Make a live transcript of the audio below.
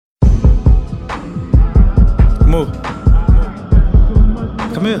Mo.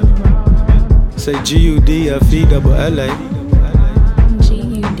 Come here. Say G-U-D-F-E-double-L-A.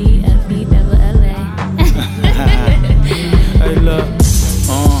 G-U-D-F-E-double-L-A. Hey, look.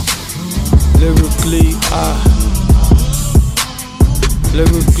 Lyrically,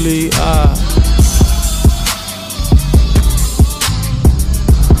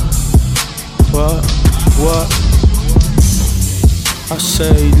 What? I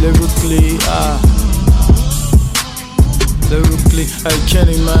say lyrically, hey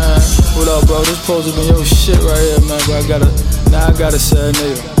Kenny, man, what up, bro? This supposed to be your shit right here, man, but now I gotta say a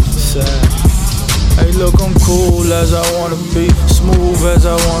nigga, sad. Hey, look, I'm cool as I wanna be, smooth as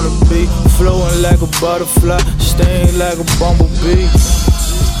I wanna be, flowing like a butterfly, staying like a bumblebee.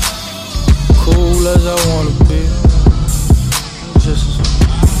 Cool as I wanna be.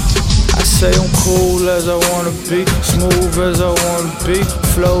 I say I'm cool as I wanna be, smooth as I wanna be,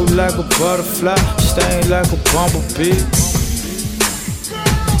 flow like a butterfly, staying like a bumblebee.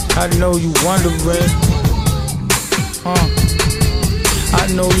 I know you wondering, I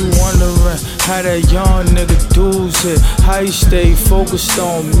know you wondering how that young nigga does it, how he stay focused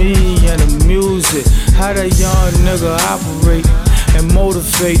on me and the music, how that young nigga operate and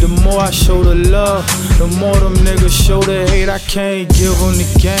motivate. The more I show the love, the more them niggas show the hate. I can't give them the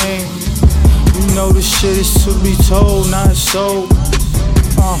game. You know this shit is to be told, not sold.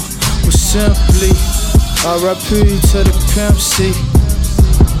 But simply, R.I.P. to the Pimp C.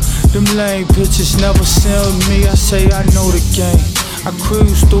 Them lame bitches never sell me. I say I know the game. I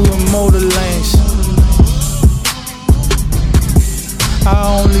cruise through in motor lanes. I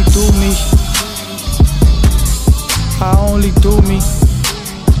only do me.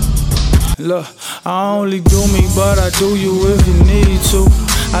 Look, I only do me, but I do you if you need to.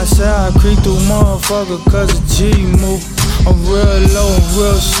 I say I creep through motherfucker cause a G move. I'm real low, I'm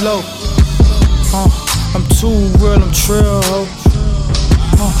real slow. I'm too real, I'm trill, ho.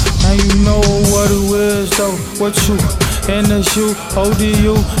 Now you know what it is though. What you, NSU,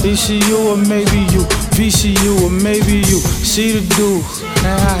 ODU, ECU, or maybe you, VCU, or maybe you. See the dude,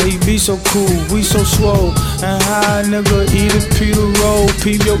 and how he be so cool, we so swole. And how a nigga eat a Peter roll.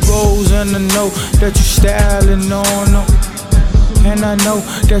 Peep your goals and I know that you styling on them. And I know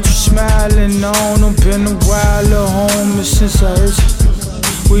that you smiling on them. Been a while, little homie, since I hit you.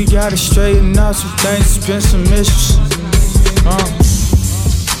 We gotta straighten out some things, it's been some issues.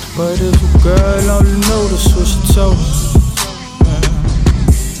 But if a girl only knew to switch her toes,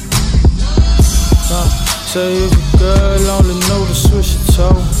 say if a girl only knew to switch her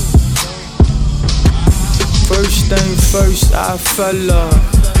toes. First thing first, I fell up.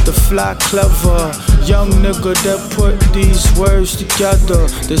 The fly clever, young nigga that put these words together.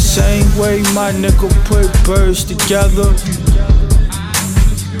 The same way my nigga put birds together.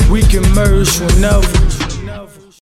 We can merge whenever.